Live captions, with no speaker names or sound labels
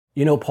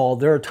You know, Paul,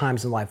 there are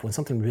times in life when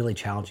something really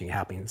challenging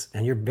happens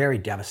and you're very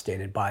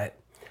devastated by it.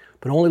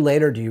 But only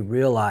later do you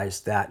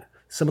realize that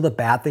some of the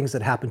bad things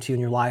that happened to you in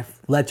your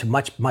life led to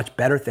much, much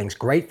better things,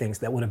 great things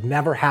that would have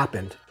never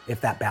happened if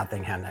that bad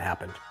thing hadn't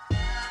happened.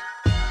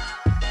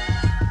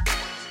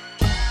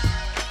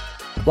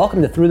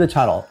 Welcome to Through the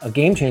Tunnel, a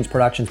Game Change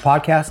Productions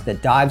podcast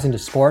that dives into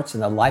sports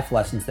and the life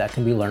lessons that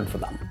can be learned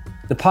from them.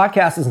 The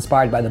podcast is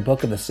inspired by the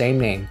book of the same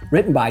name,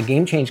 written by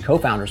Game Change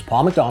co-founders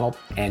Paul McDonald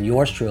and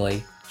yours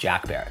truly,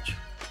 Jack Barrage.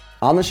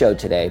 On the show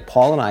today,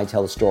 Paul and I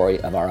tell the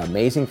story of our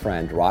amazing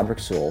friend, Roderick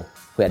Sewell,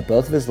 who had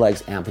both of his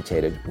legs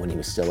amputated when he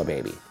was still a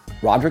baby.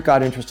 Roderick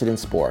got interested in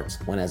sports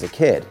when, as a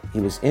kid,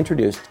 he was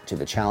introduced to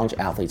the Challenge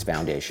Athletes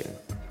Foundation.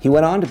 He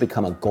went on to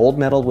become a gold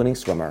medal winning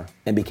swimmer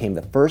and became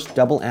the first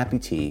double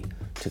amputee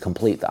to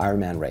complete the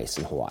Ironman race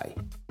in Hawaii.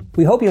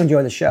 We hope you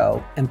enjoy the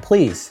show, and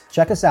please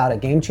check us out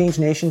at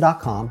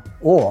GameChangeNation.com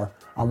or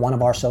on one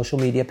of our social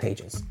media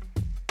pages.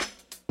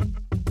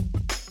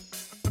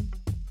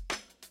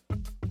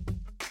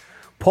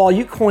 Paul,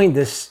 you coined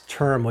this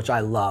term, which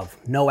I love,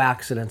 no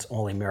accidents,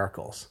 only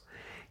miracles.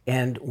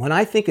 And when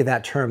I think of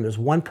that term, there's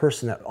one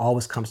person that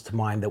always comes to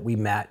mind that we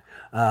met,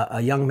 a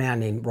young man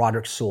named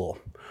Roderick Sewell.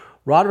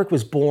 Roderick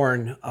was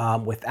born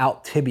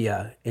without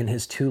tibia in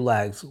his two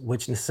legs,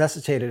 which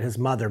necessitated his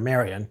mother,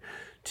 Marion,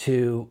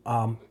 to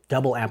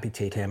double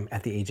amputate him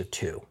at the age of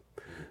 2.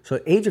 So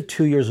at the age of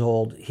 2 years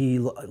old, he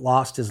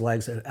lost his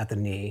legs at the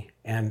knee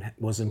and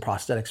was in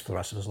prosthetics for the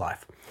rest of his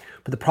life.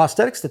 But the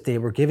prosthetics that they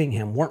were giving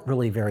him weren't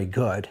really very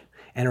good,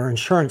 and her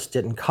insurance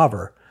didn't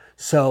cover.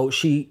 So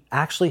she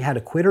actually had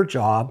to quit her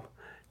job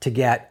to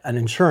get an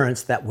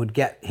insurance that would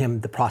get him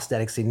the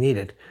prosthetics he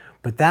needed.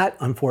 But that,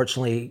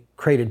 unfortunately,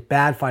 created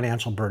bad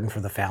financial burden for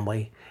the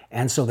family.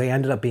 And so they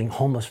ended up being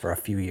homeless for a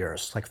few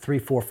years, like 3,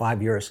 4,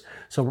 5 years.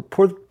 So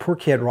poor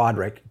kid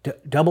Roderick,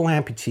 double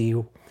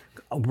amputee,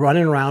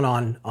 running around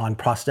on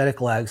prosthetic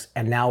legs,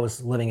 and now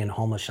is living in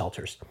homeless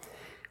shelters.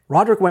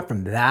 Roderick went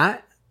from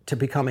that to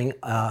becoming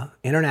an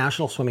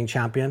international swimming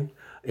champion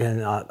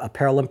in a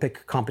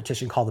Paralympic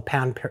competition called the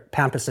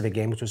Pan Pacific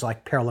Games, which was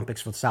like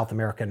Paralympics for South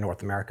America and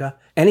North America.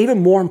 And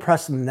even more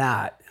impressive than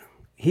that,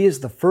 he is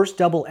the first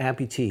double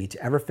amputee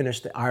to ever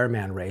finish the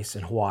Ironman race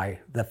in Hawaii,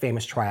 the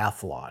famous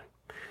triathlon.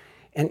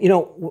 And you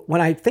know,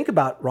 when I think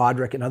about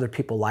Roderick and other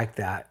people like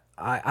that,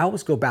 I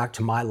always go back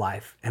to my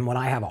life and when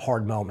I have a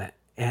hard moment,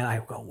 and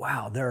I go,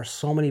 wow, there are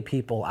so many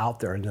people out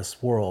there in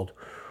this world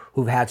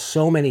who've had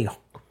so many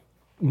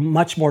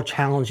much more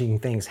challenging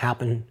things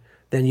happen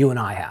than you and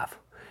I have.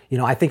 You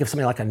know, I think of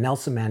somebody like a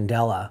Nelson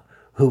Mandela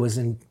who was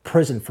in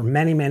prison for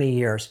many, many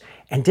years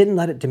and didn't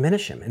let it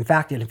diminish him. In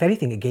fact, if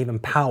anything, it gave him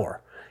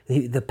power.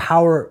 The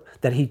power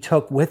that he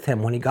took with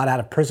him when he got out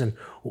of prison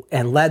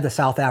and led the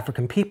South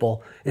African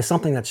people is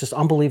something that's just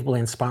unbelievably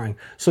inspiring.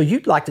 So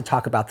you'd like to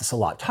talk about this a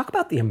lot. Talk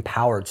about the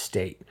empowered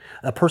state,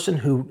 a person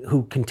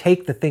who can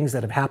take the things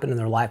that have happened in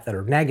their life that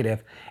are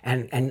negative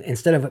and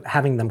instead of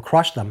having them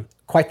crush them,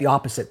 quite the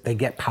opposite, they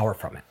get power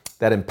from it.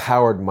 That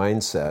empowered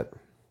mindset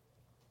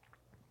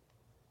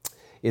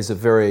is a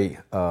very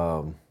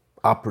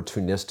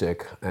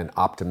opportunistic and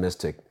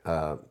optimistic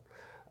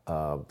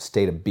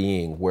state of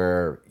being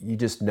where you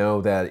just know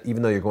that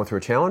even though you're going through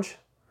a challenge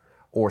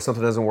or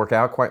something doesn't work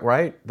out quite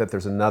right, that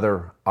there's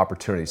another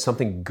opportunity.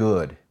 Something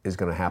good is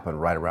going to happen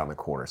right around the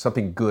corner.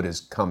 Something good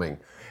is coming.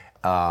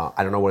 I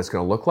don't know what it's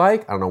going to look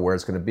like. I don't know where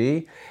it's going to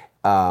be,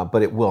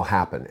 but it will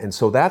happen. And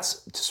so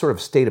that's sort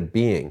of state of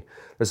being.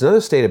 There's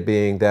another state of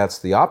being that's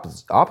the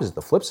opposite.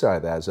 The flip side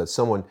of that is that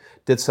someone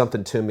did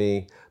something to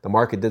me, the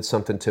market did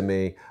something to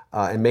me,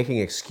 and making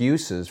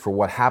excuses for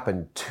what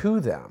happened to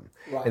them.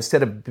 Right.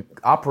 Instead of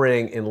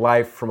operating in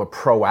life from a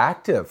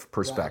proactive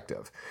perspective.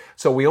 Right.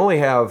 So we only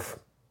have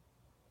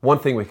one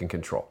thing we can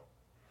control,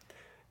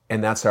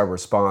 and that's our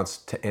response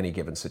to any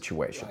given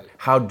situation. Right.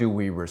 How do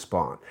we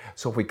respond?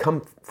 So if we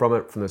come from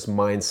it from this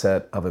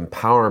mindset of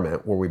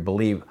empowerment where we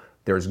believe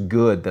there's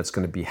good that's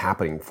going to be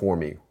happening for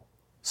me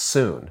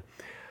soon,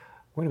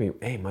 we're going to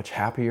be much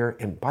happier.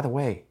 And by the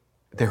way,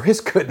 there is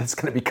good that's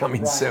going to be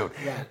coming soon.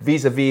 Right.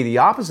 Vis-a-vis the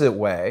opposite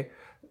way,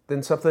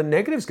 then something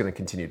negative is going to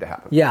continue to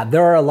happen. Yeah,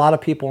 there are a lot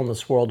of people in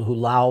this world who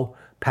allow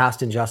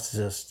past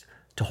injustices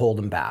to hold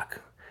them back.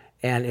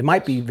 And it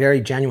might be very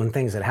genuine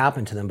things that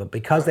happen to them, but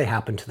because they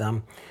happen to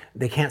them,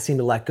 they can't seem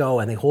to let go,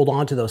 and they hold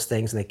on to those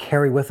things and they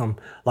carry with them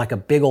like a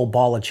big old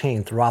ball of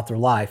chain throughout their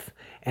life.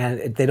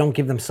 And they don't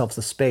give themselves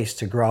the space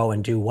to grow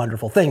and do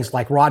wonderful things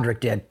like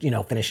Roderick did, you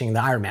know, finishing the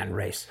Ironman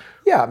race.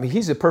 Yeah, I mean,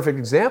 he's a perfect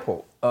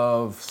example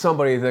of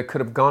somebody that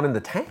could have gone in the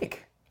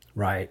tank.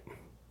 Right?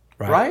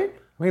 I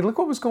mean, look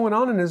what was going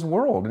on in his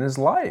world, in his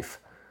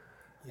life.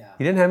 Yeah.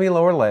 He didn't have any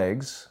lower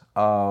legs.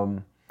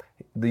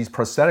 These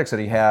prosthetics that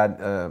he had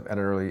at an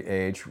early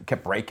age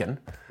kept breaking.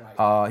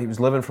 Right. He was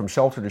living from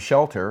shelter to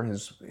shelter.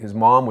 His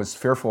mom was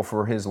fearful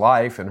for his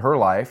life and her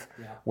life,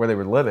 where they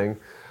were living.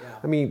 Yeah.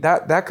 I mean,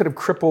 that could have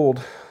crippled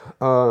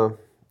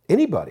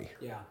anybody.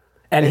 Yeah.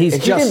 And he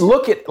didn't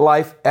look at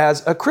life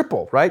as a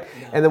cripple, right?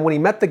 No. And then when he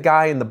met the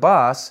guy in the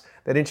bus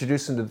that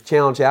introduced him to the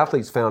Challenge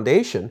Athletes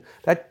Foundation,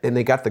 and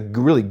they got the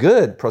really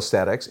good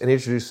prosthetics and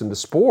introduced him to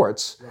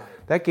sports. Right.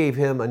 That gave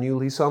him a new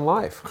lease on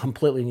life.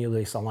 Completely new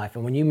lease on life.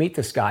 And when you meet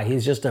this guy,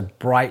 he's just a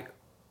bright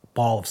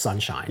ball of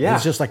sunshine. Yeah.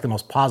 He's just like the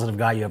most positive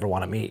guy you ever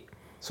want to meet.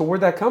 So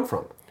where'd that come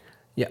from?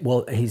 Yeah,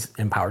 well, he's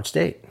empowered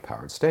state.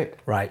 Empowered state.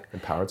 Right.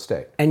 Empowered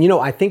state. And, you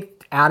know, I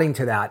think adding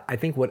to that, I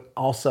think what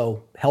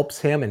also helps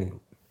him and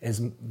is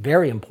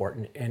very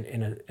important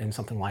in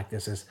something like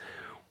this is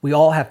we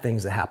all have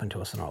things that happen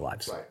to us in our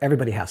lives. Right.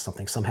 Everybody has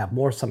something. Some have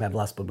more, some have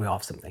less, but we all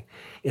have something.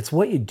 It's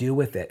what you do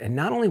with it. And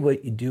not only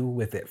what you do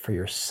with it for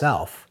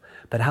yourself,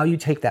 but how you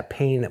take that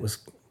pain that was,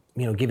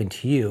 you know, given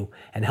to you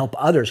and help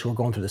others who are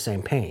going through the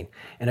same pain.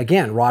 And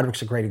again,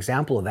 Roderick's a great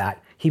example of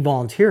that. He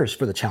volunteers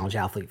for the Challenge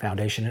Athlete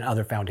Foundation and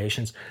other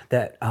foundations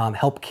that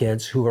help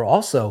kids who are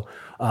also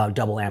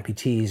double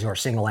amputees or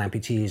single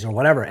amputees or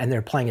whatever, and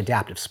they're playing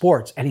adaptive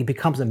sports. And he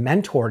becomes a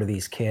mentor to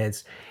these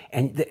kids.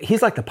 And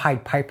he's like the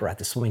Pied Piper at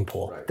the swimming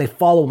pool. Right. They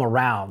follow him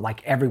around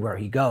like everywhere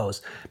he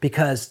goes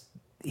because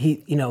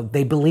he, you know,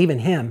 they believe in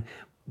him,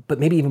 but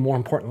maybe even more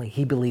importantly,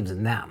 he believes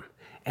in them.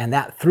 And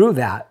that through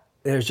that,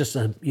 there's just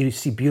you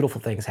see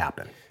beautiful things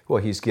happen.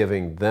 Well, he's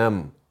giving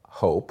them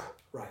hope.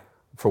 Right.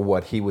 For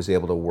what he was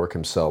able to work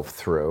himself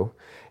through,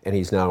 and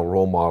he's now a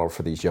role model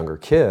for these younger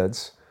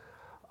kids.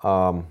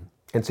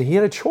 And so he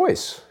had a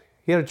choice.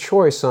 He had a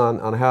choice on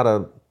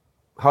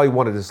how he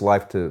wanted his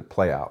life to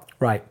play out.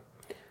 Right.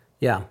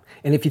 Yeah.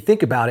 And if you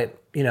think about it,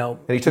 you know.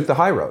 And he took the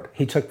high road.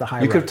 He took the high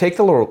road. You could take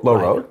the low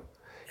road.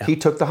 Yeah. He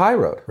took the high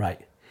road.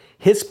 Right.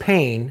 His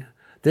pain,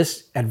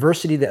 this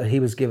adversity that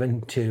he was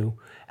given to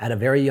at a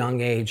very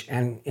young age,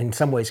 and in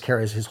some ways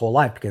carries his whole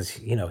life because,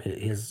 you know,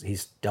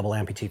 he's double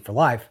amputee for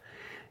life.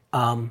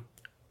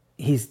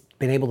 He's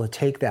been able to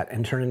take that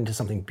and turn it into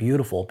something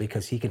beautiful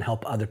because he can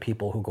help other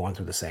people who are going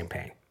through the same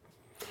pain.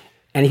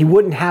 And he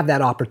wouldn't have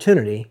that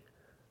opportunity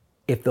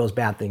if those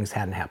bad things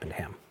hadn't happened to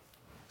him.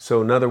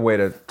 So another way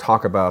to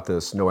talk about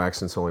this no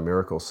accidents, only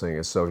miracles thing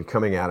is, so you're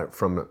coming at it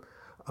from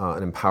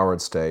an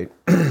empowered state.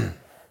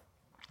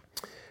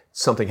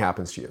 Something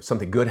happens to you.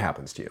 Something good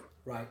happens to you.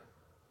 Right.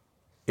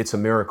 It's a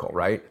miracle,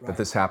 right? That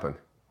this happened.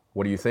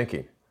 What are you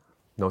thinking?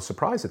 No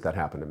surprise that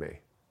happened to me.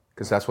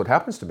 Because that's what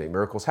happens to me.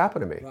 Miracles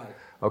happen to me. Right.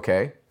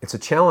 Okay, it's a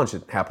challenge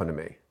that happened to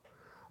me.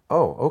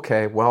 Oh,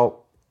 okay,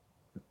 well,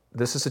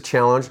 this is a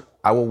challenge.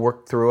 I will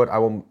work through it. I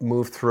will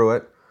move through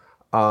it.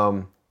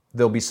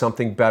 There'll be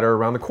something better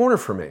around the corner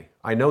for me.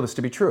 I know this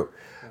to be true.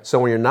 Right. So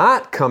when you're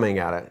not coming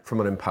at it from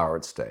an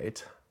empowered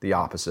state, the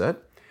opposite,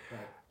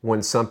 right.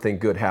 When something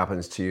good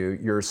happens to you,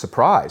 you're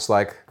surprised.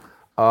 Like,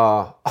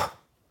 well,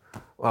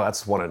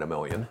 that's 1 in a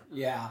million.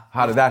 Yeah.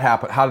 How did that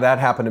happen? How did that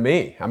happen to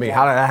me? I mean,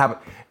 how did that happen?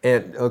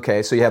 And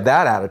okay, so you have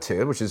that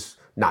attitude, which is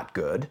not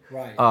good.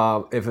 Right.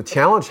 If a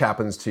challenge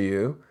happens to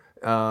you,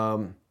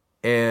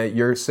 and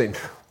you're saying,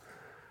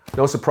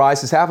 no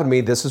surprise, this happened to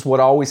me. This is what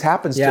always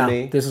happens to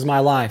me. This is my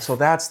life. So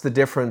that's the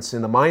difference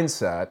in the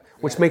mindset,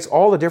 which makes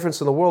all the difference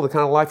in the world, the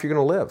kind of life you're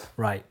going to live.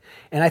 Right.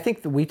 And I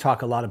think that we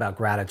talk a lot about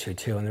gratitude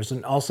too, and there's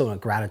also a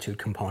gratitude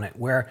component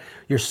where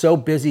you're so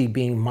busy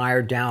being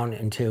mired down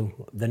into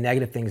the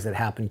negative things that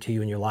happen to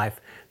you in your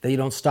life that you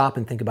don't stop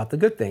and think about the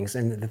good things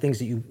and the things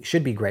that you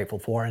should be grateful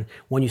for. And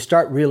when you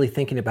start really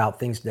thinking about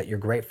things that you're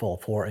grateful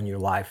for in your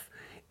life,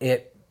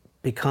 it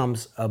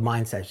becomes a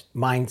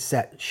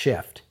mindset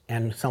shift,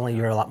 and suddenly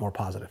you're a lot more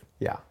positive.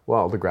 Yeah,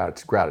 well, the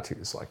gratitude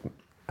is like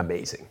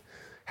amazing.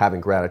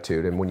 Having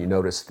gratitude, and when you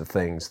notice the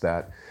things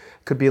that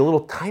could be a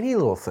little tiny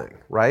little thing,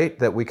 right,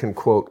 that we can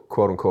quote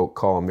unquote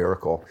call a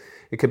miracle.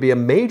 It could be a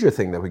major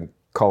thing that we can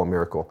call a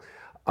miracle.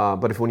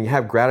 But when you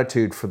have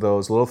gratitude for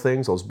those little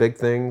things, those big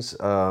things,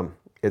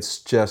 it's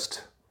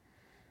just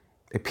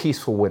a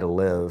peaceful way to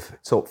live.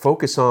 So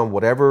focus on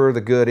whatever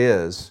the good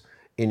is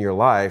in your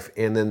life,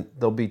 and then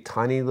there'll be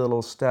tiny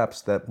little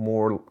steps that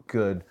more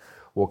good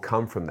will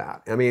come from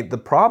that. I mean, the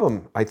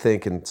problem, I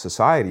think, in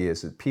society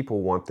is that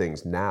people want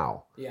things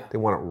now. Yeah. They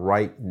want it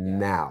right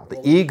now. The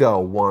ego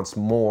wants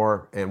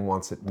more and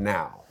wants it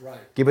now. Right.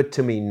 Give it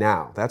to me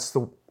now. That's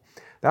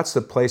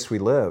the place we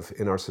live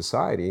in our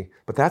society,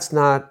 but that's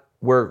not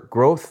where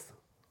growth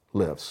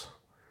lives.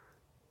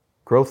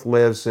 Growth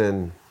lives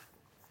in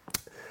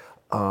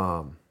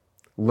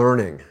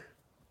learning,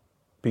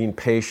 being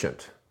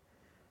patient,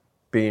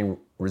 being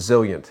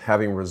resilient,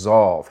 having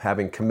resolve,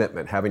 having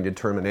commitment, having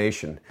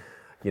determination,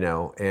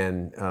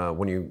 and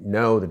when you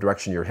know the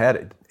direction you're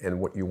headed and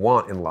what you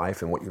want in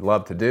life and what you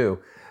love to do,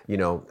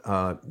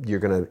 you're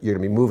gonna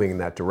be moving in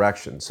that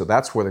direction. So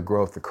that's where the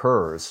growth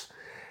occurs.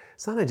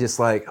 It's not just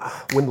like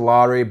win the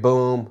lottery,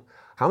 boom.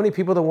 How many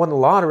people that won the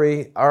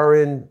lottery are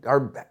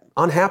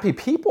unhappy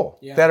people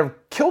that have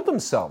killed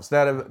themselves,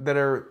 that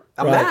are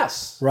a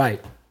mess?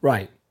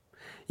 Right.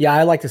 Yeah,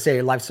 I like to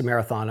say life's a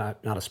marathon,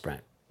 not a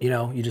sprint.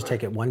 You just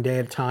take it one day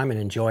at a time and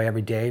enjoy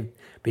every day,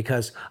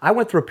 because I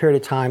went through a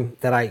period of time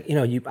that I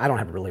don't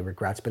have really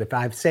regrets, but if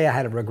I say I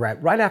had a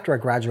regret, right after I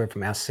graduated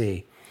from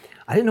SC,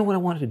 I didn't know what I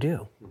wanted to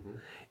do. Mm-hmm.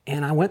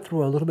 And I went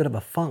through a little bit of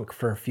a funk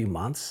for a few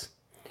months.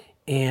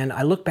 And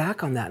I look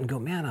back on that and go,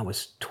 man, I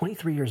was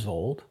 23 years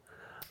old.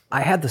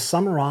 I had the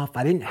summer off.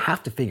 I didn't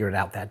have to figure it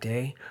out that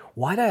day.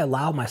 Why did I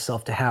allow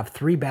myself to have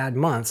 3 bad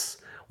months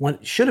when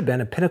it should have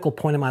been a pinnacle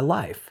point in my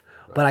life?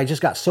 But I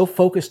just got so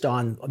focused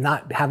on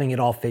not having it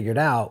all figured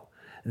out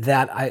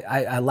that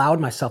I allowed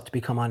myself to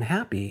become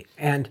unhappy.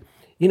 And,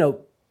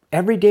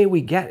 every day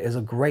we get is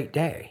a great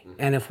day.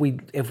 And if we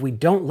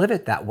don't live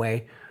it that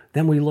way,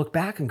 then we look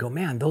back and go,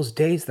 man, those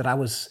days that I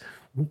was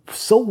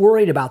so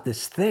worried about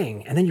this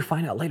thing, and then you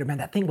find out later, man,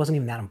 that thing wasn't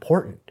even that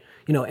important.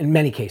 In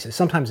many cases,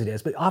 sometimes it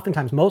is, but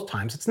oftentimes, most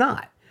times it's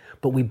not.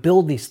 But we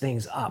build these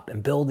things up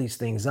and build these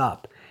things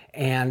up.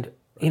 And,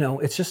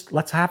 it's just,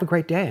 let's have a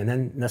great day, and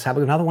then let's have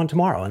another one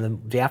tomorrow, and the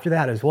day after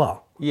that as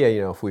well.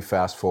 Yeah, if we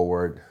fast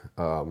forward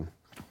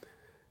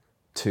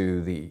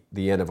to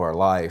the end of our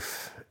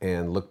life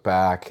and look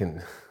back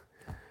and,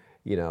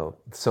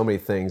 so many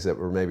things that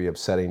were maybe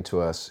upsetting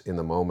to us in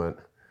the moment.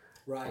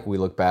 Right. We'll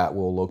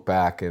look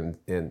back and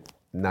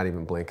not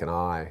even blink an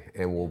eye,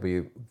 and we'll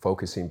be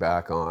focusing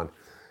back on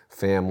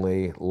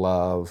family,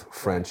 love,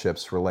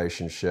 friendships,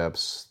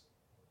 relationships,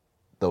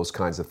 those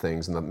kinds of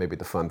things, and maybe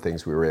the fun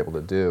things we were able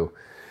to do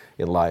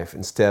in life,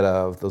 instead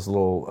of those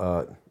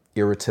little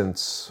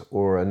irritants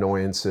or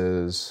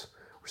annoyances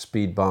or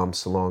speed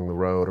bumps along the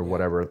road or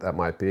whatever that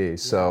might be. Yeah.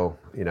 So,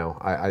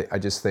 I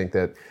just think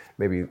that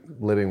maybe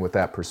living with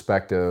that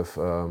perspective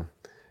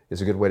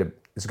is a good way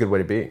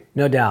to be.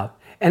 No doubt.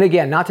 And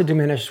again, not to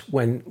diminish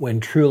when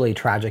truly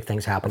tragic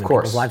things happen in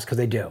people's lives, because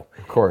they do.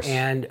 Of course.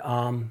 And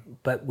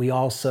but we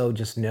also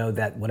just know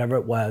that whatever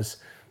it was,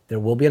 there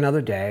will be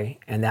another day,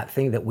 and that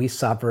thing that we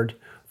suffered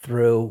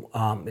through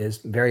is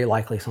very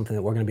likely something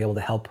that we're going to be able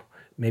to help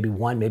maybe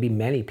one, maybe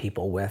many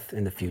people with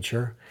in the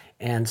future.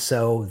 And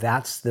so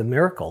that's the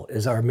miracle,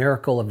 is our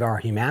miracle of our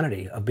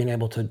humanity, of being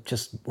able to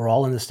we're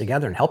all in this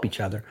together and help each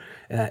other,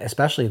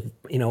 especially,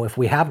 if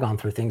we have gone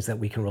through things that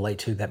we can relate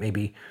to that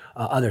maybe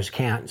others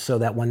can't, so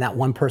that when that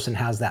one person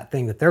has that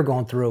thing that they're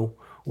going through,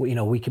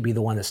 we could be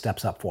the one that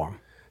steps up for them.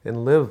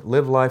 And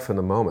live life in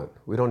the moment.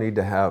 We don't need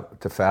to have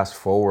to fast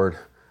forward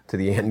to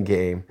the end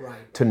game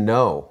to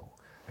know.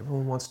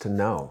 Everyone wants to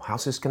know,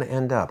 how's this going to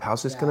end up?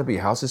 How's this going to be?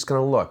 How's this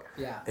going to look?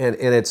 Yeah. And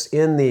it's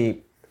in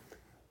the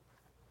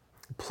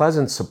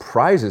pleasant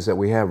surprises that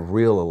we have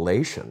real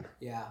elation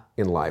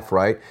in life,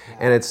 right? Yeah.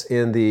 And it's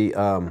in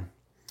the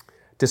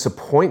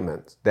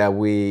disappointment that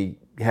we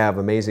have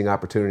amazing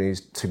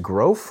opportunities to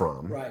grow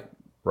from,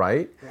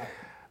 right?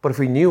 But if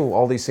we knew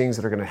all these things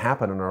that are going to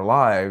happen in our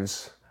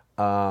lives,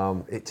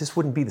 it just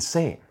wouldn't be the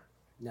same.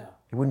 No.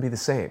 It wouldn't be the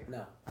same.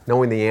 No.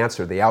 Knowing the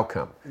answer, the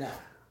outcome. No.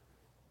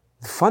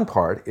 The fun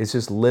part is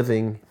just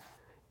living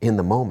in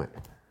the moment.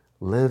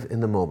 Live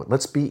in the moment.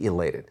 Let's be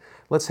elated.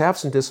 Let's have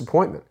some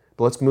disappointment,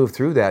 but let's move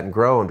through that and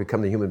grow and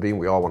become the human being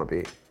we all want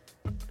to be.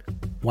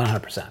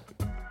 100%.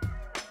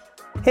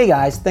 Hey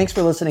guys, thanks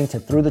for listening to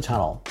Through the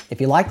Tunnel. If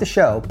you like the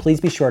show,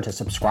 please be sure to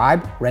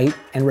subscribe, rate,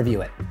 and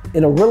review it.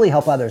 It'll really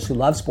help others who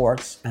love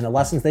sports and the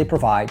lessons they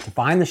provide to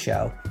find the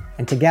show,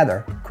 and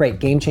together create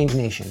Game Change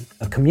Nation,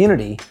 a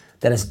community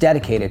that is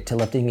dedicated to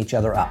lifting each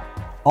other up.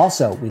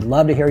 Also, we'd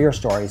love to hear your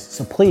stories,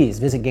 so please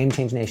visit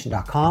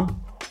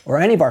GameChangeNation.com or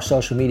any of our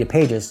social media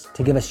pages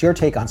to give us your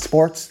take on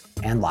sports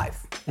and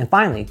life. And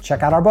finally,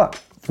 check out our book,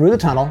 Through the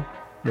Tunnel,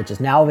 which is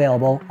now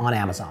available on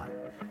Amazon.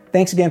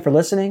 Thanks again for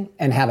listening,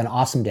 and have an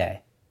awesome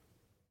day.